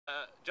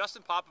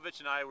Justin Popovic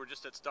and I were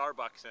just at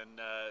Starbucks, and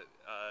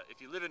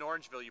if you live in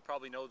Orangeville, you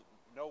probably know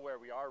where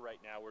we are right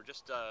now. We're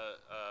just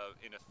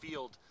in a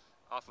field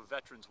off of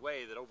Veterans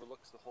Way that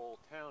overlooks the whole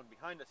town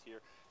behind us here,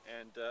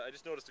 and I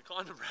just noticed a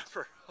condom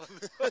wrapper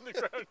on the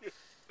ground here.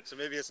 So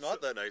maybe it's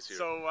not that nice here.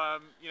 So,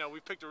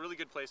 we've picked a really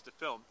good place to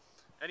film.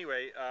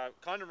 Anyway,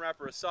 condom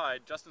wrapper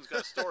aside, Justin's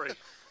got a story.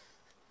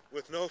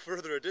 With no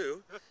further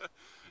ado,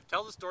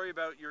 tell the story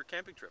about your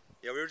camping trip.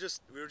 Yeah, we were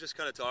just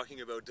kind of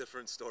talking about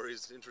different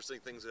stories, interesting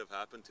things that have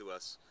happened to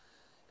us,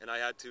 and I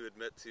had to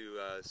admit to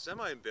a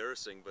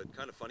semi-embarrassing but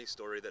kind of funny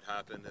story that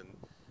happened, and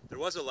there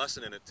was a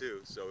lesson in it too,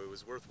 so it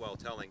was worthwhile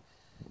telling.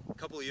 A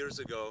couple of years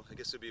ago, I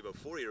guess it'd be about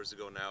 4 years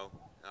ago now,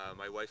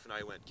 my wife and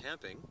I went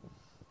camping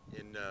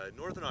in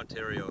northern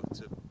Ontario.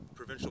 It's a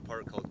provincial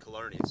park called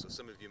Killarney, so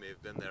some of you may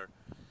have been there.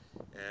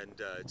 And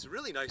it's a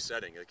really nice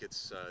setting. Like,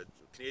 it's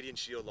Canadian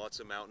Shield, lots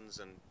of mountains,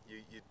 and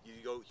you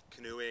go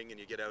canoeing and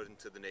you get out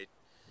into the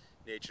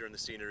nature and the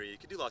scenery. You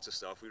can do lots of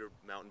stuff. We were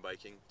mountain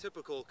biking,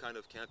 typical kind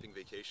of camping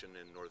vacation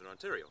in northern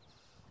Ontario.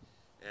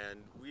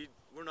 And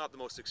we're not the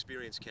most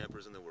experienced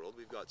campers in the world.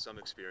 We've got some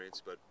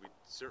experience, but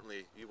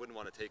you wouldn't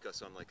want to take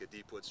us on like a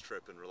deep woods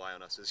trip and rely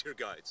on us as your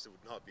guides. It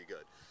would not be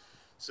good.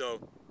 So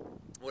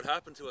what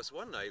happened to us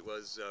one night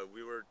was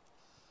we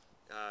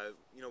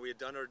had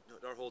done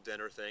our whole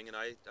dinner thing, and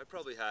I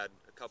probably had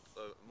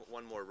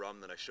one more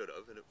rum than I should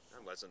have, and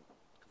I wasn't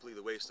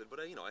completely wasted, but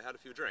I had a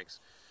few drinks,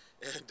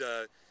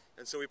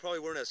 and so we probably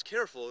weren't as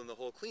careful in the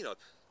whole cleanup,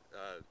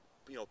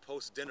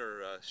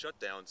 post-dinner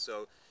shutdown.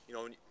 So,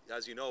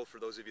 as you know, for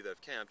those of you that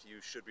have camped, you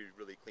should be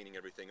really cleaning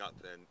everything up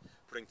and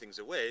putting things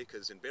away,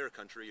 because in bear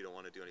country you don't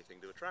want to do anything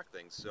to attract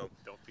things. So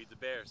don't feed the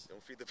bears.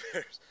 Don't feed the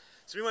bears.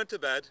 So we went to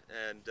bed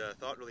and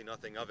thought really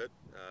nothing of it,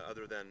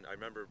 other than I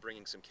remember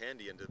bringing some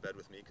candy into bed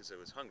with me because I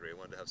was hungry. I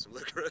wanted to have some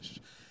licorice,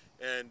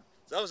 and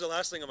so that was the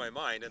last thing on my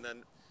mind. And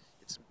then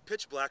it's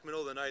pitch black,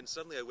 middle of the night, and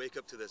suddenly I wake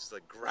up to this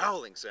like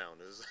growling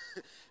sound.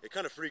 It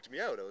kind of freaked me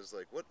out. I was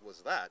like, "What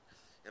was that?"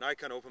 And I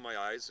kind of opened my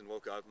eyes and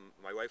woke up, and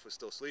my wife was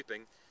still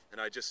sleeping, and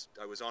I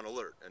was on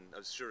alert, and I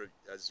was sure,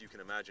 as you can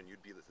imagine,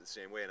 you'd be the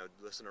same way, and I'd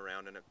listen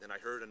around, and I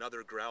heard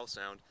another growl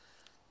sound,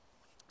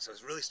 so I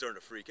was really starting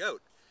to freak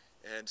out,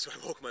 and so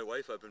I woke my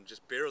wife up and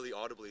just barely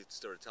audibly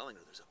started telling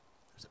her, there's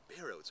a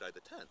bear outside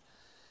the tent,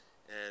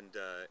 and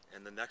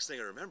the next thing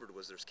I remembered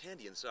was there's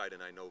candy inside,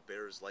 and I know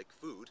bears like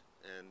food,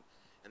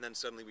 and then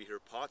suddenly we hear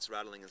pots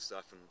rattling and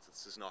stuff, and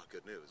this is not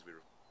good news. We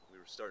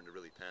were starting to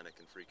really panic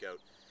and freak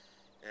out.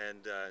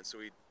 And so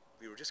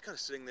we were just kind of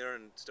sitting there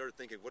and started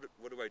thinking, what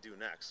do I do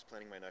next?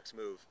 Planning my next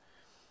move.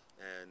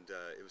 And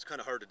it was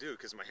kind of hard to do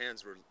because my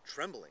hands were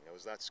trembling. I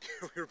was that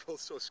scared. We were both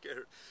so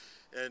scared.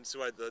 And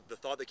so the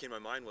thought that came to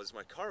my mind was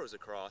my car was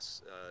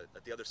across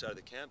at the other side of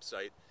the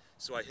campsite.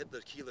 So I hit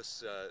the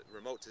keyless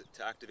remote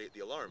to activate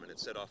the alarm, and it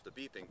set off the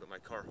beeping. But my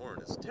car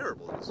horn is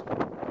terrible. It was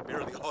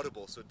barely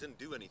audible, so it didn't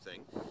do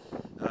anything.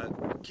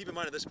 Keep in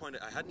mind, at this point,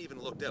 I hadn't even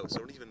looked out, so I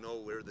don't even know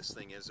where this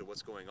thing is or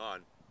what's going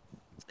on.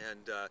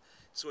 And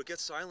so it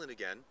gets silent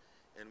again,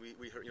 and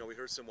we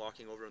heard some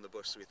walking over in the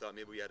bush, so we thought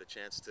maybe we had a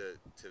chance to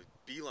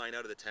beeline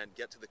out of the tent,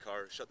 get to the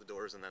car, shut the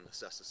doors, and then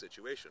assess the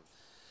situation.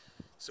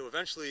 So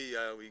eventually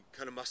we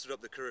kind of mustered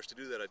up the courage to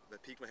do that. I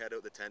peeked my head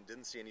out the tent,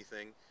 didn't see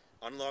anything,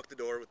 unlocked the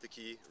door with the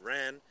key,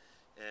 ran,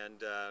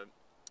 and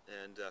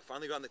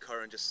finally got in the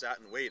car and just sat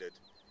and waited.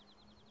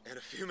 And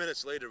a few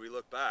minutes later we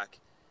looked back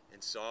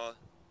and saw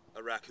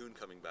a raccoon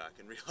coming back,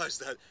 and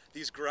realized that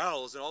these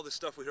growls and all this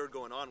stuff we heard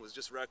going on was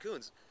just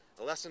raccoons.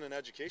 A lesson in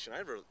education I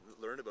ever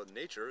learned about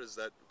nature is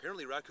that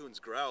apparently raccoons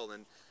growl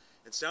and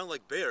sound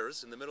like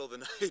bears in the middle of the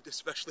night,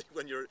 especially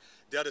when you're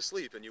dead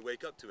asleep and you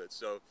wake up to it.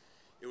 So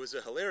it was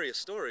a hilarious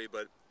story,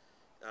 but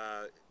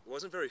it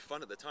wasn't very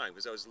fun at the time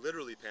because I was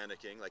literally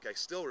panicking. Like, I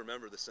still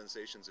remember the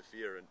sensations of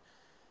fear, and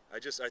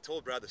I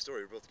told Brad the story.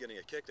 We were both getting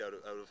a kick out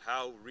of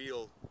how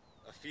real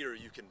a fear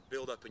you can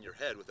build up in your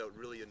head without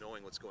really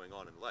knowing what's going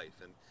on in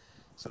life. And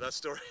so that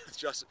story,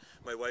 just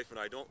my wife and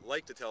I don't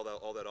like to tell that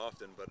all that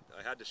often, but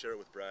I had to share it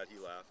with Brad. He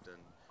laughed, and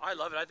I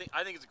love it.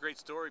 I think it's a great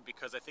story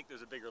because I think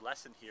there's a bigger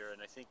lesson here,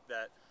 and I think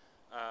that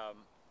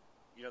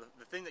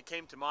the thing that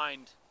came to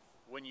mind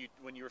when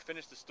you were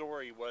finished the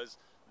story was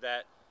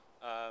that,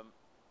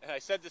 and I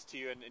said this to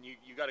you, and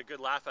you got a good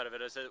laugh out of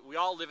it. I said we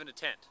all live in a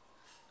tent,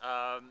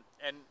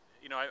 and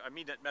I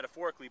mean that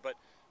metaphorically, but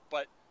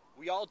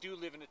we all do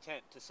live in a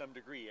tent to some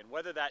degree, and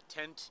whether that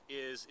tent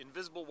is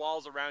invisible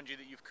walls around you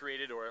that you've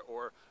created,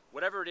 or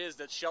whatever it is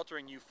that's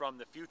sheltering you from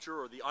the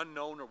future or the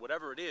unknown or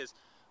whatever it is,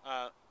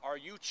 are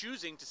you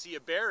choosing to see a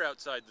bear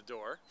outside the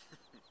door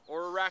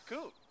or a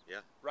raccoon?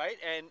 Yeah. Right?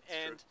 And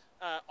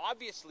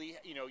obviously,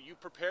 you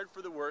prepared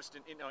for the worst.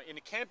 In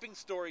a camping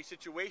story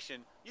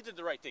situation, you did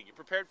the right thing. You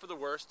prepared for the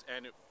worst,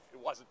 and it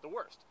wasn't the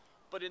worst.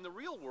 But in the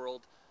real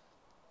world,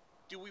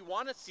 do we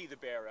want to see the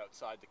bear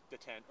outside the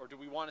tent, or do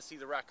we want to see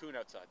the raccoon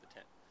outside the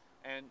tent?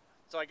 And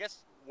so I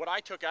guess what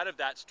I took out of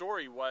that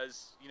story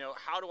was,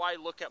 how do I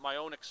look at my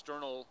own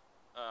external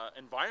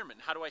environment?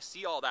 How do I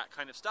see all that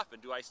kind of stuff?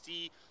 And do I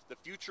see the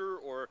future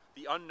or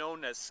the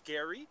unknown as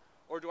scary,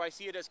 or do I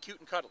see it as cute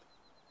and cuddly?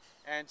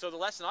 And so the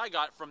lesson I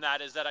got from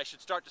that is that I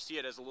should start to see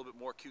it as a little bit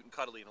more cute and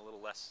cuddly and a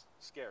little less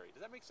scary.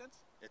 Does that make sense?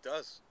 It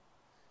does.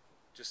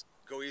 Just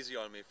go easy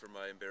on me for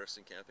my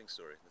embarrassing camping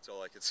story. That's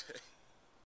all I could say.